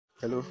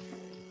Hello.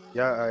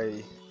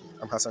 I'm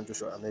Hassan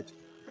Joshua Ahmed.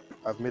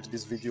 I've made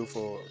this video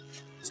for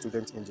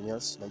student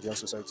engineers, Nigerian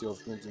Society of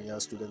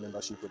Engineers student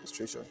membership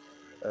registration.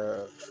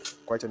 Uh,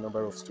 Quite a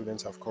number of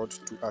students have called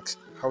to ask,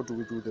 how do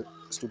we do the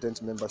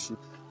student membership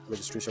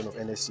registration of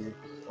NSE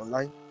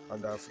online?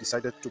 And I've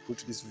decided to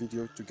put this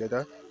video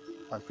together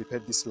and prepare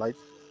this slide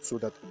so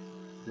that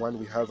one,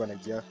 we have an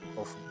idea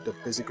of the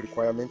basic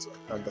requirements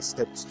and the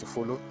steps to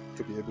follow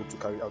to be able to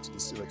carry out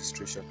this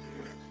registration.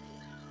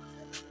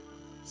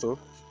 So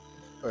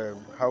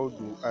how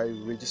do I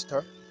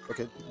register?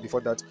 Okay,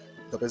 before that,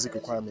 the basic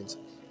requirement.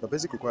 The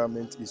basic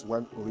requirement is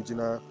one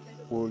original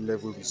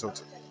O-level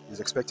result.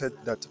 It's expected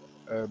that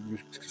you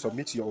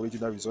submit your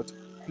original result.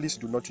 Please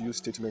do not use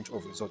statement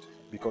of result,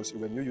 because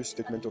when you use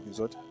statement of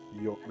result,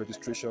 your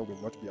registration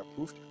will not be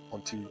approved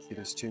until it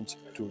is changed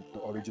to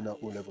the original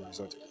O-level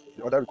result.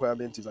 The other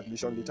requirement is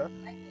admission letter,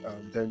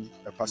 then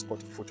a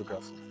passport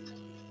photograph.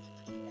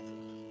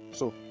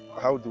 So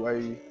how do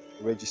I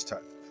register?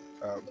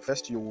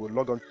 First, you will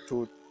log on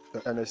to the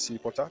NSE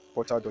portal,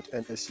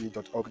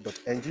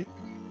 portal.nsc.org.ng,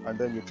 and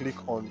then you click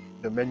on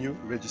the menu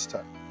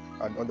register.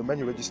 And on the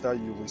menu register,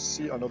 you will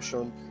see an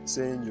option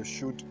saying you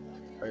should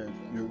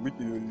you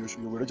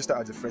will register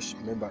as a fresh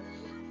member,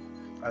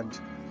 and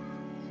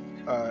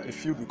a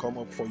field will come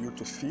up for you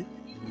to fill.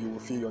 You will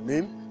fill your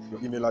name,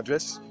 your email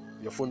address,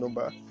 your phone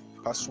number,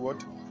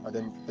 password, and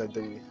then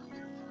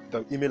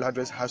the email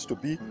address has to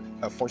be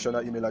a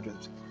functional email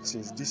address,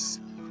 since this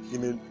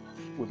email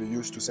will be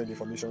used to send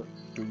information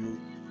to you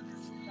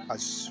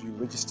as you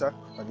register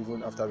and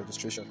even after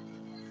registration.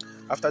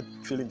 After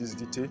filling this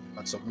detail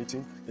and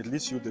submitting, it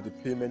leads you to the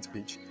payment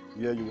page,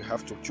 where you will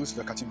have to choose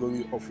the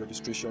category of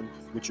registration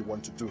which you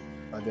want to do.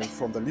 And then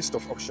from the list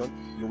of options,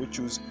 you will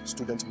choose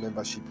student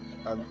membership.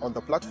 And on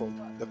the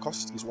platform, the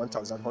cost is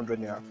 1,100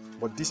 naira,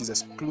 but this is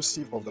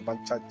exclusive of the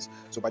bank charges.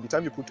 So by the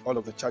time you put all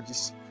of the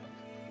charges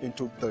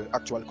into the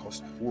actual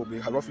cost, we will be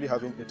roughly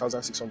having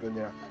 1,600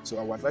 naira. So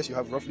I would advise you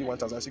have roughly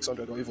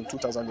 1,600 or even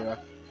 2,000 naira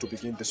to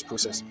begin this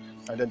process.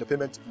 And then the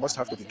payment must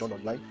have to be done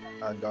online,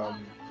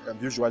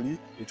 and usually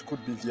it could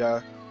be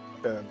via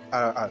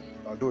RRR,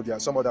 although there are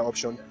some other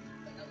option.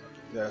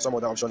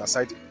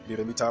 Aside the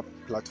remitter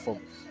platform.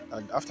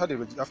 And after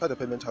the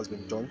payment has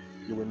been done,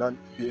 you will now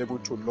be able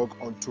to log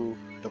onto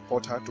the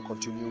portal to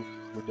continue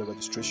with the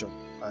registration,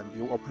 and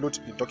you upload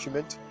the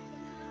document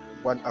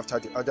one after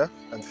the other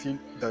and fill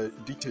the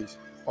details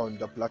on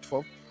the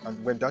platform.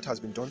 And when that has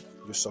been done,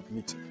 you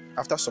submit.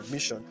 After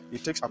submission,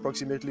 it takes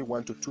approximately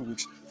 1 to 2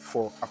 weeks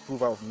for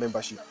approval of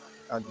membership.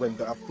 And when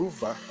the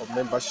approval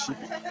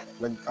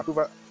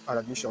and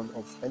admission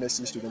of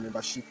NSE student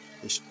membership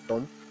is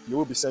done, you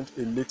will be sent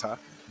a letter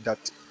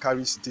that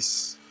carries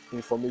this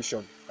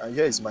information. And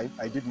here is mine.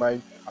 I did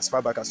mine as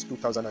far back as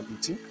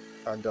 2018,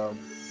 and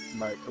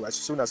as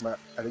soon as my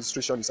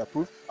registration is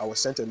approved, I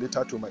was sent a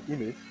letter to my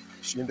email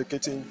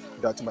indicating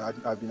that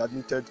I've been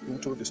admitted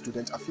into the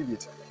student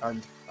affiliate.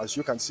 And as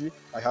you can see,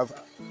 I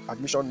have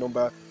admission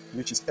number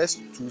which is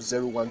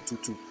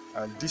S20122,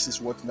 and this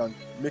is what now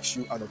makes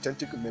you an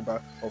authentic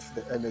member of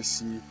the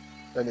NSE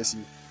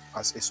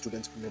as a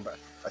student member.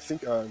 I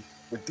think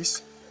with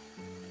this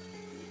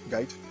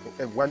guide,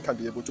 one can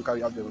be able to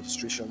carry out the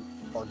registration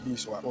on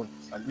his or her own.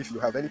 And if you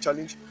have any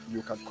challenge,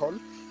 you can call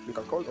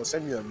or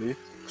send me a mail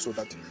so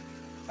that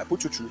I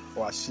put you through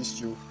or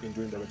assist you in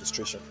doing the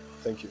registration.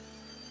 Thank you.